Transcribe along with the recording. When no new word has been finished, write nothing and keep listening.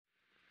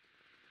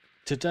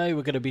Today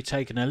we're going to be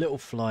taking a little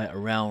flight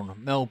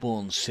around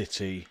Melbourne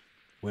City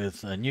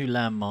with a new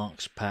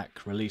Landmarks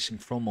pack releasing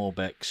from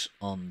ORBX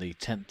on the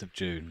 10th of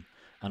June.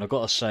 And I've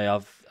got to say,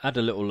 I've had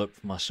a little look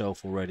for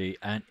myself already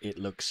and it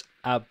looks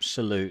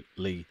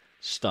absolutely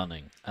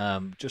stunning.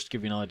 Just to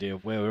give you an idea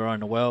of where we are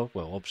in the world,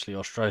 well, obviously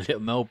Australia,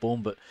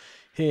 Melbourne, but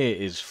here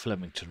is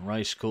Flemington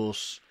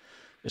Racecourse.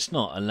 It's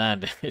not a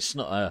landing, it's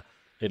not a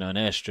an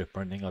airstrip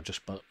or anything. I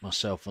just put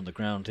myself on the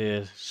ground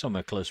here,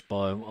 somewhere close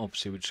by.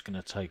 Obviously, we're just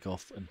going to take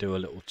off and do a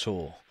little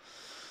tour.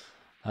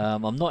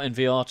 I'm not in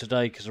VR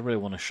today because I really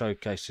want to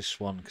showcase this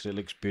one because it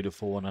looks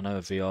beautiful, and I know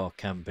VR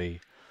can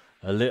be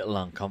a little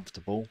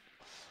uncomfortable.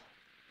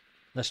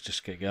 Let's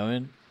just get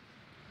going.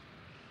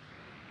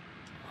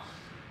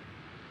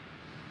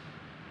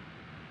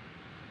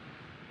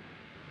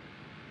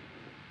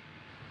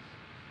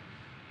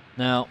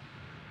 Now,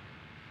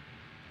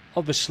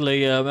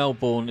 obviously,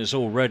 Melbourne is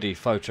already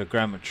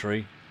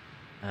photogrammetry,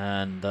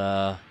 and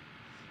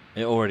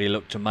it already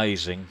looked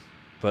amazing.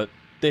 But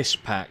this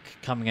pack,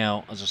 coming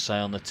out, as I say,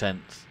 on the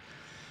 10th,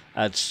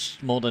 adds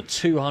more than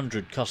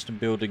 200 custom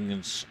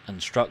buildings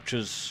and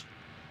structures,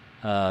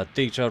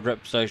 detailed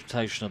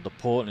representation of the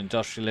port and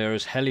industrial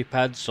areas,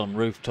 helipads on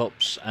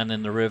rooftops and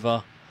in the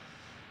river,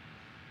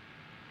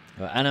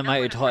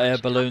 animated hot air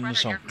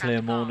balloons on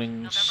clear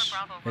mornings.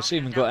 It's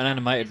even got an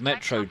animated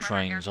metro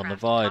trains on the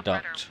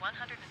viaduct.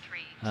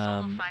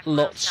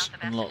 Lots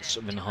and lots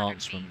of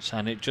enhancements,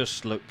 and it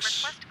just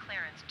looks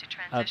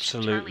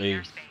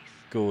absolutely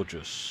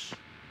gorgeous.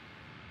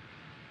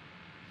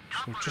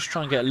 So we'll just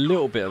try and get a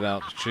little bit of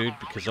altitude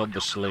because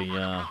obviously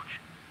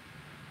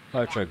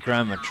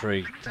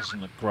photogrammetry doesn't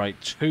look great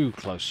too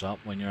close up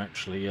when you're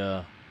actually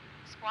right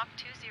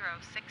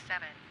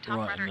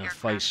in the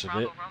face of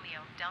it.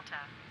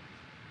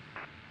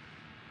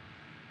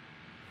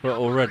 But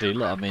already,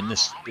 look, I mean,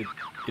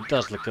 it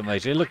does look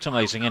amazing. It looked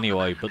amazing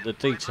anyway, but the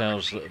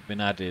details that have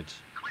been added.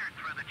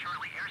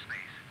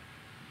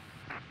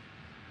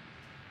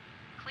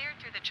 Cleared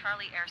through the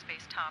Charlie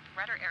airspace top,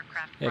 rudder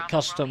aircraft. Yeah,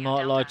 custom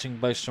night lighting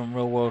based on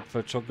real-world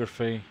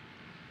photography.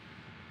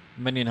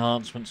 Many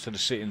enhancements to the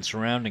city and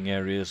surrounding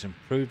areas,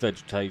 improved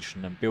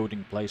vegetation and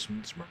building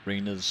placements,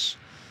 marinas,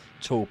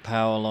 tall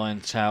power line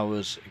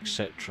towers,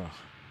 etc.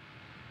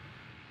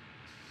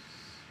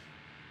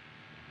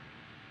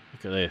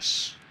 Look at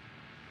this.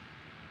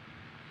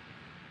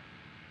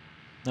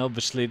 Now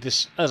obviously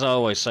this, as I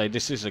always say,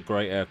 this is a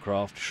great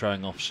aircraft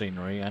showing off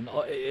scenery, and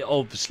it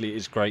obviously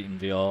is great in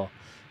VR,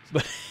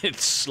 but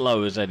it's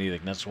slow as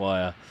anything. That's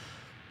why I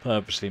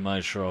purposely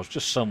made sure I was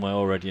just somewhere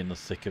already in the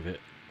thick of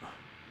it.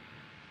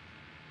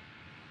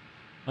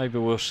 Maybe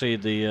we'll see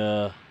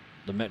the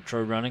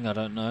metro running, I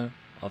don't know.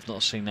 I've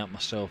not seen that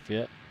myself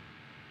yet.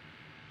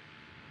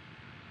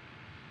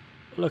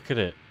 Look at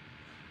it.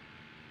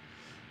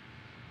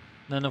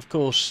 Then of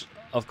course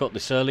I've got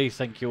this early.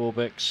 Thank you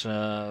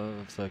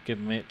ORBX for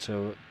giving me it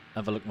to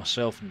have a look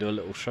myself and do a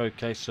little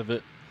showcase of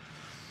it.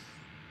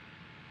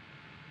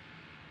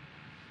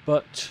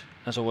 But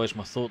as always,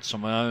 my thoughts on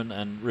my own,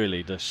 and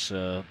really this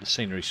the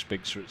scenery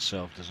speaks for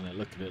itself, doesn't it?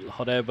 Look at it,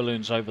 hot air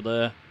balloons over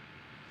there.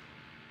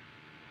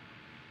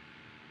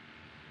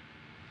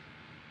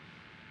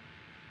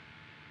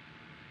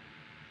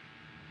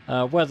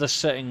 Weather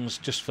settings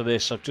just for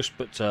this, I've just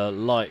put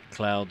light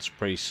clouds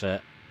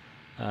preset.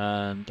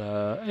 And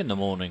in the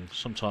morning,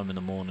 sometime in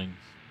the morning.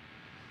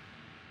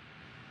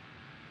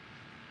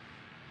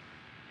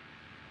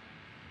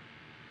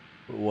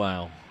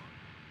 Wow.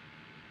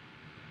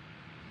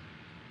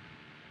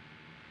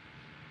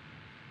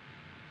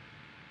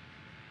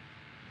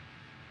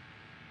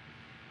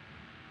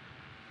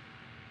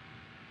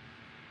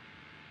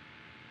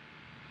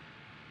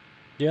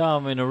 Yeah, I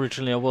mean,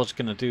 originally I was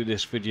going to do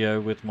this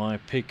video with my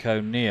Pico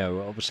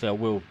Neo. Obviously I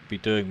will be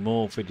doing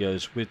more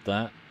videos with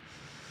that.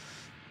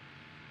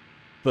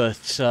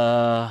 But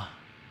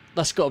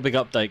that's got a big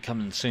update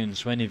coming soon,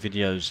 so any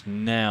videos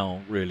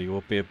now really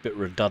will be a bit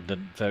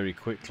redundant very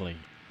quickly.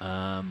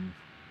 And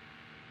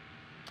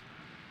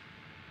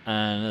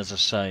as I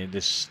say,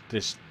 this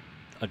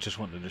I just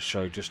wanted to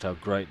show just how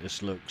great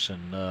this looks,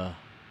 and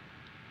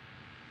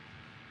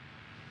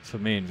for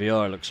me in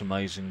VR it looks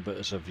amazing, but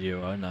as a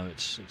viewer I know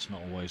it's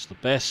not always the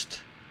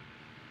best.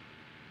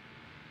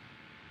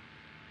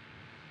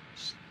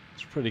 It's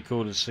pretty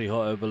cool to see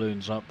hot air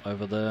balloons up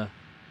over there.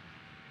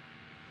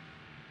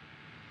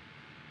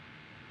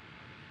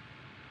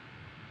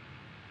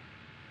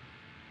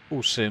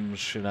 All sims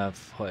should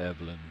have hot air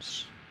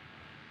balloons.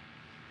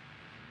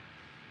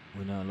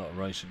 We know a lot of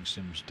racing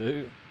sims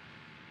do.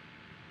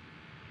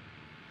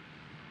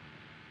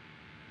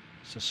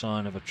 It's a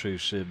sign of a true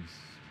sim.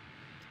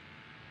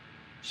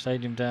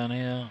 Stadium down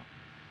here.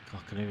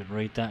 I can even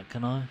read that,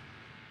 can I?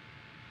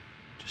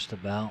 Just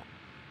about.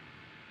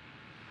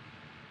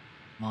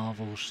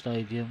 Marvel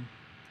Stadium.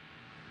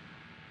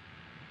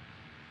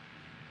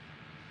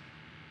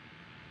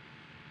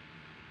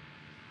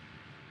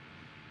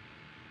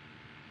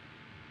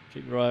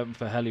 Keep your eye open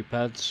for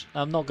helipads.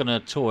 I'm not going to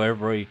tour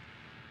every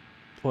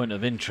point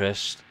of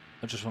interest.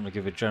 I just want to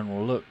give a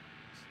general look.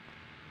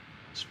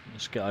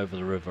 Let's get over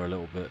the river a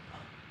little bit.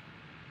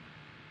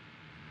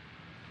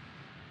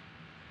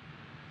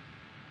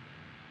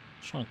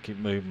 Try and keep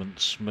movement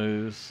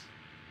smooth.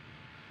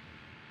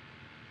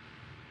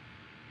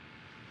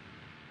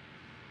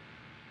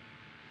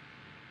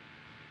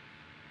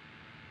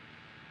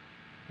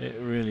 It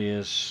really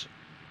is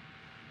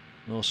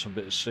an awesome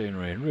bit of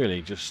scenery, and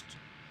really just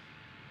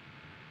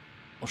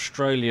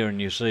Australia and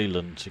New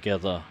Zealand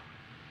together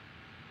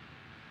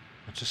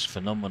are just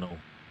phenomenal.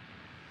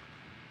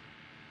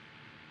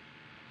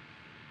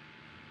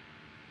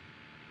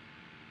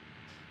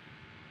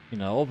 You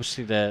know,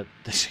 obviously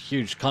it's a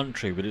huge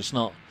country, but it's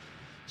not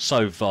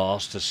so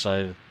vast as,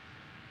 say,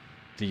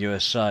 the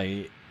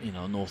USA, you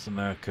know, North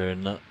America,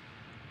 and that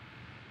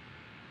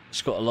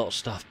it's got a lot of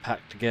stuff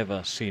packed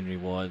together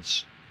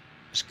scenery-wise.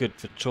 It's good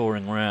for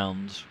touring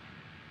around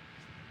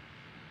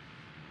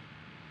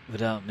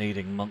without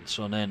needing months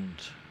on end.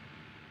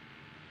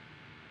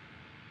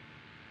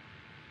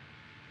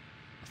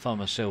 I find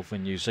myself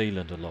in New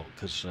Zealand a lot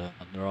because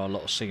there are a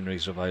lot of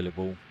sceneries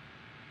available,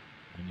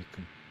 and you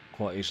can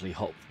quite easily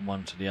hop from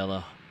one to the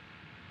other.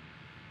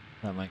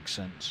 That makes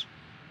sense.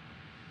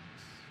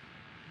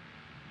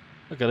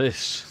 Look at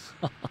this.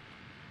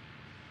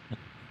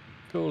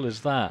 Cool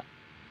is that?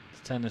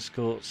 The tennis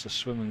courts, the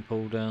swimming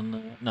pool down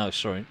there. No,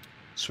 sorry,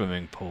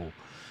 swimming pool.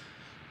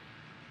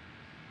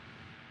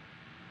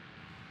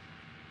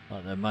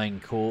 Like their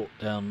main court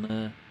down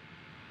there.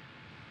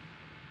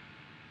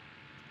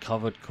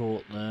 Covered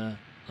court there.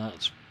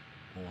 That's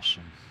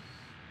awesome.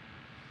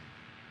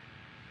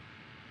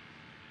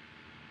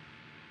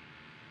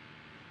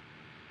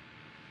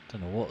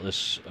 Don't know what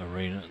this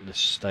arena, this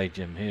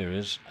stadium here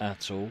is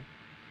at all.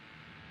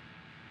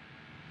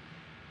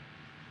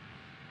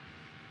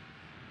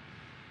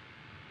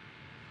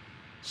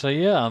 So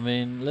yeah, I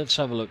mean, let's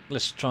have a look.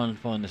 Let's try and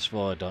find this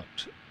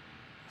viaduct.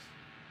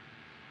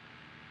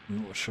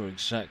 I'm not sure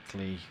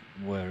exactly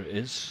where it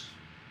is.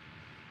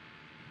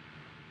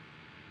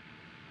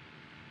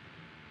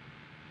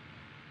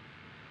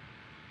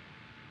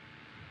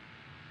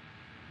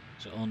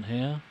 Is it on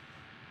here?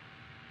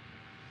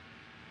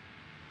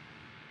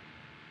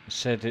 It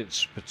said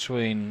it's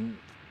between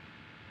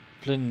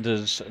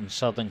Flinders and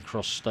Southern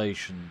Cross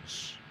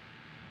stations.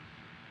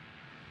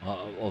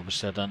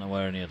 Obviously I don't know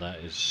where any of that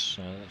is,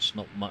 so that's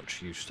not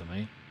much use to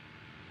me.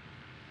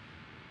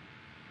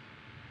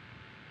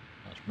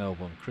 That's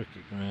Melbourne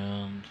Cricket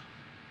Ground.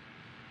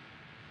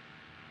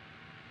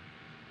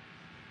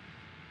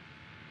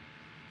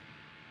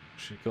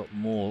 She's got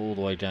more all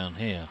the way down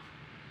here.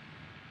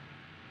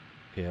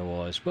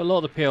 POIs, but a lot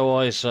of the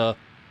POIs are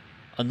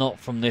not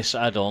from this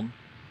add-on.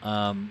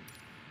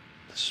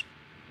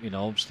 You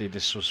know, obviously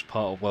this was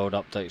part of World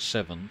Update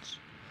 7.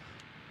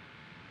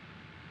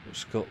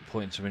 It's got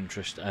points of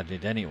interest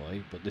added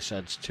anyway, but this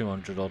adds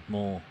 200 odd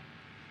more.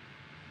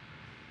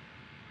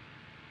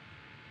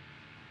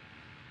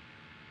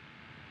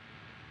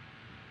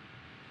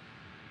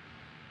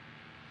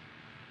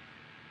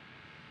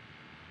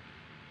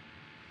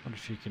 I wonder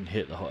if you can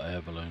hit the hot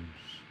air balloons.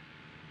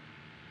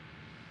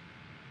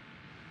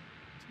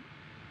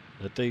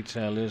 The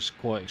detail is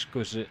quite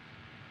exquisite.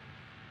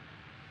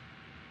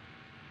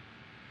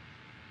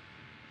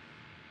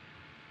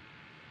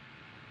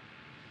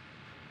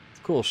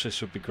 Of course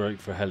this would be great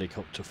for a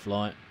helicopter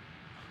flight,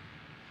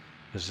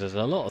 because there's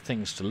a lot of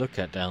things to look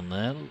at down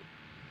there.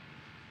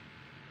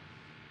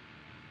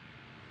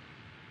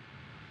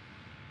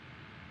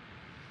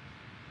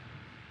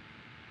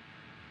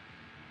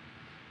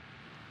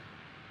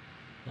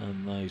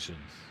 Amazing.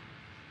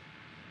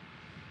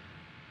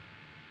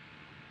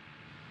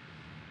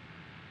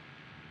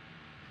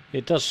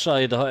 It does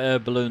say the hot air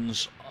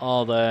balloons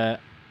are there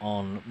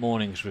on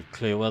mornings with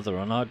clear weather,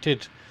 and I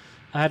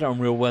had it on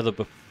real weather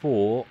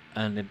before,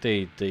 and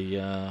indeed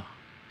the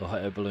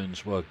hot air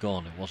balloons were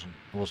gone. It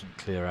wasn't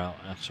clear out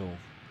at all,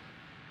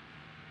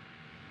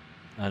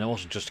 and it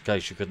wasn't just a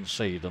case you couldn't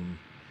see them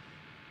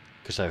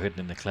because they were hidden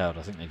in the cloud.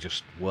 I think they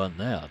just weren't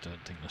there. I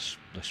don't think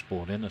they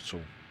spawned in at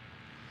all.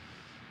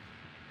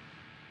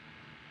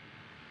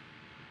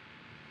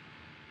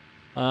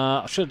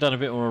 I should have done a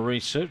bit more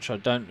research. I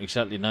don't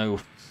exactly know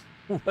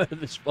where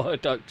this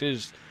viaduct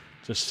is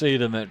to see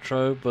the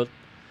metro, but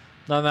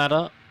no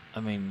matter. I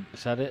mean,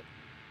 is that it?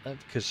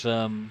 Because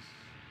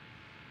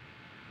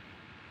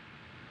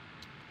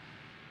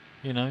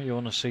you know, you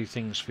want to see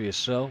things for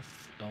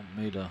yourself. Don't want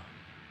me to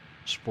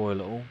spoil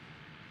it all.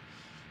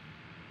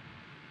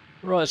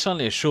 Right, it's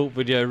only a short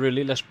video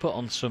really. Let's put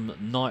on some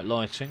night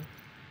lighting.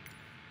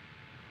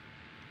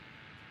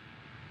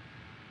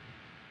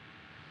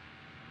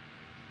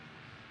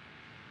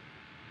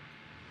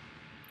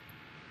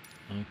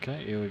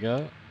 Okay, here we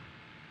go.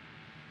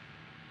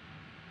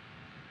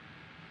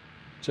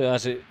 So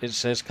as it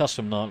says,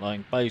 custom night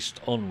lighting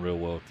based on real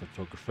world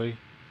photography.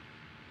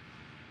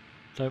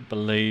 Don't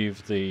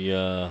believe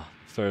the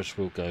Ferris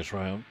wheel goes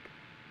round.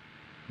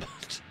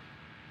 But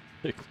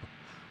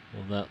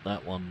well,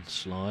 that one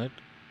slide.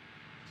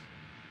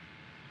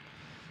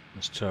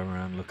 Let's turn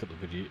around and look at the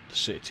video, the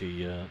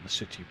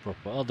city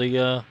proper. Oh,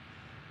 the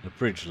The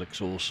bridge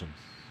looks awesome.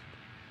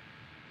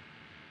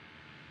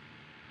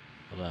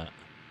 Look at that.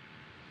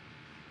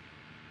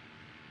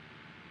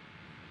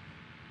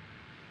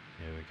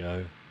 Here we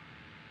go.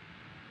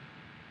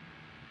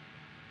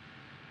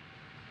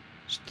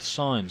 It's the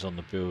signs on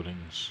the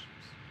buildings.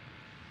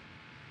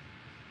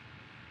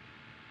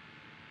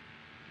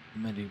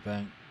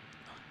 Medibank.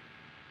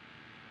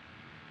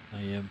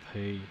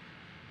 AMP.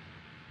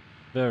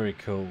 Very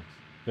cool.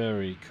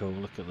 Very cool.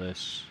 Look at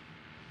this.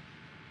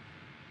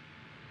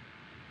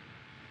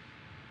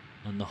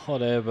 And the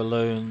hot air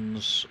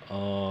balloons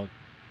are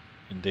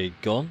indeed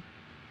gone.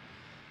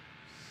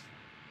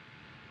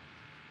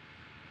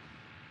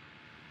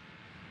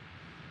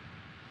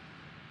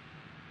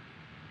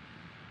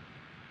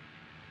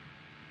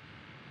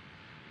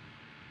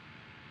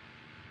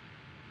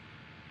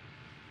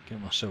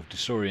 Get myself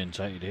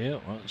disorientated here.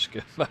 Right, let's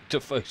go back to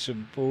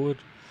facing forward.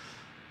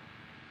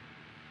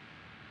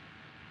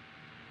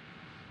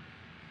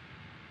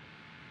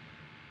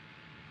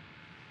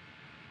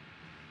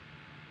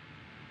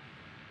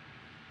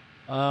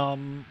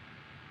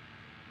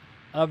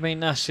 I mean,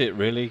 that's it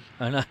really.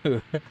 I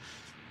know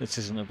this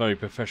isn't a very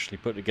professionally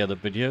put together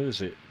video,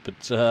 is it? But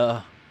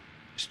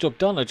it's job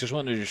done. I just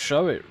wanted to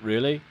show it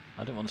really.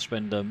 I didn't want to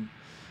spend you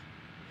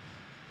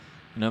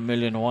know,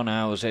 1,000,001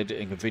 hours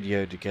editing a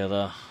video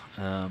together.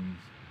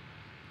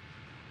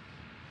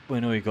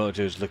 When all you got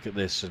to do is look at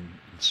this and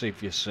see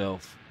for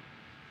yourself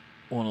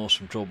what an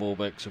awesome job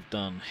ORBX have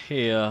done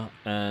here,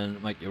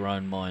 and make your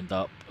own mind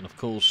up. And of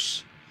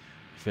course,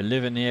 if you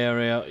live in the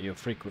area, you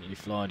frequently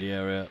fly the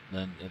area,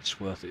 then it's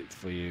worth it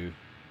for you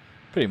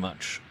pretty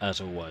much as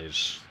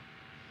always.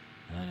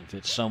 And if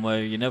it's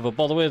somewhere you never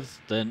bother with,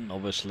 then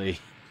obviously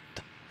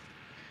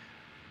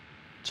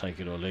take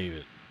it or leave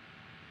it.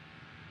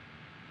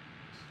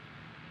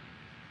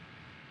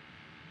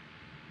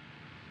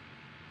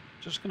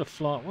 Just going to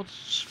fly,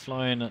 what's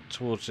flying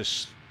towards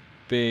this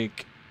big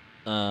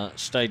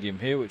stadium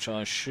here, which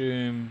I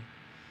assume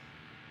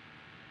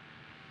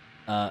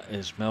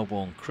is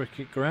Melbourne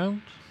Cricket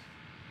Ground.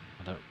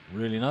 I don't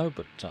really know,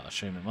 but I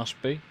assume it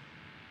must be.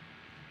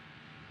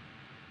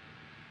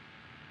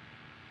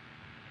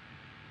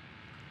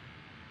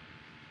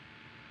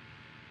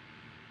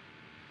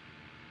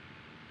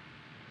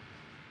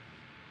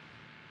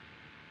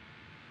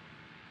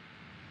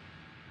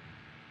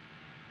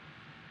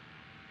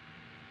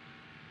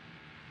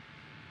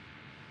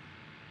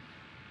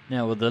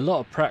 Now, with a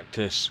lot of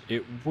practice,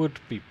 it would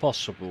be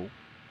possible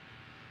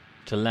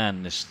to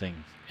land this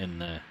thing in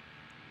there.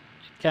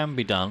 It can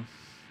be done,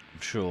 I'm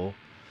sure.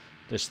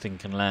 This thing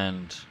can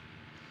land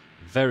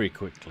very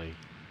quickly.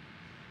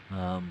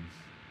 And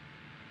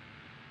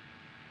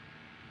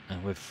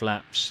with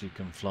flaps, you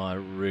can fly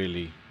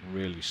really,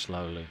 really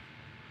slowly.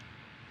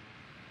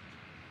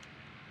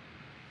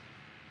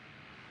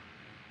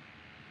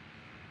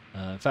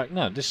 In fact,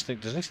 no. This thing,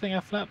 does this thing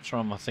have flaps, or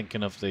am I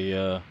thinking of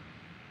the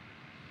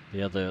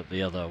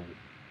other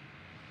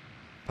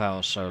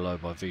Power Solo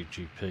by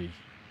VGP?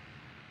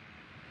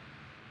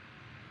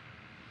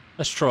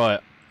 Let's try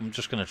it. I'm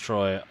just going to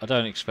try it. I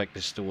don't expect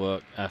this to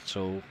work at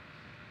all.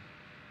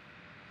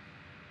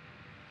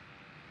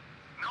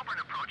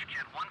 Melbourne approach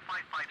jet 1550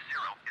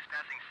 is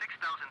passing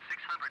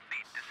 6,600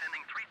 feet,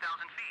 descending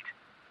 3,000 feet.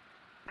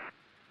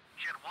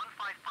 Jet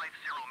 1550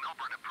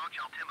 Melbourne approach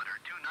altimeter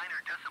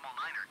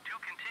 29.9er to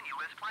continue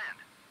as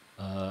planned.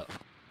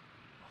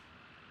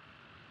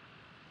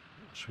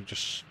 Should we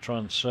just try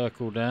and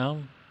circle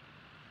down?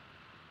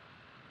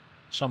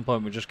 At some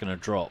point we're just going to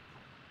drop.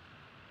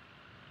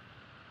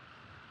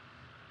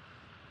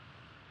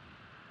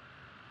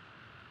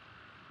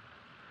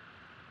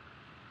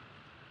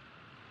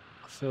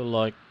 I feel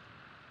like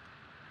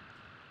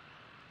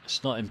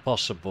it's not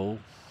impossible.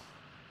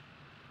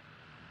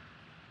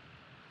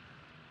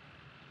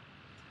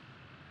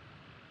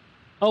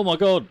 Oh my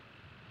god!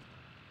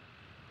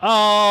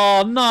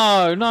 Oh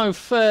no, no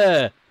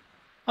fair!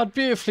 I'd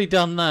beautifully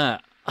done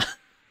that.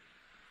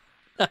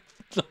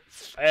 That's not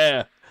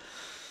fair.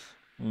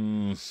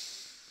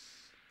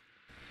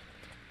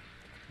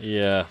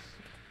 Yeah.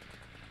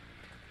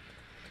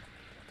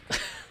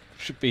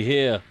 Should be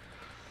here.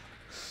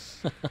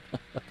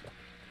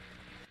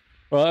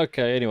 Right,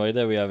 okay, anyway,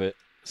 there we have it.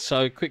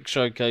 So, quick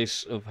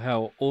showcase of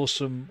how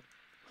awesome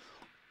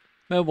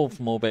Melbourne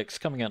from ORBX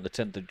coming out the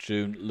 10th of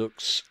June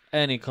looks.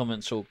 Any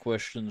comments or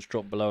questions,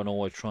 drop below and I'll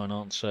always try and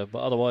answer.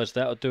 But otherwise,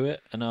 that'll do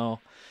it, and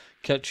I'll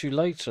catch you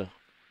later.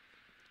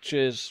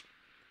 Cheers.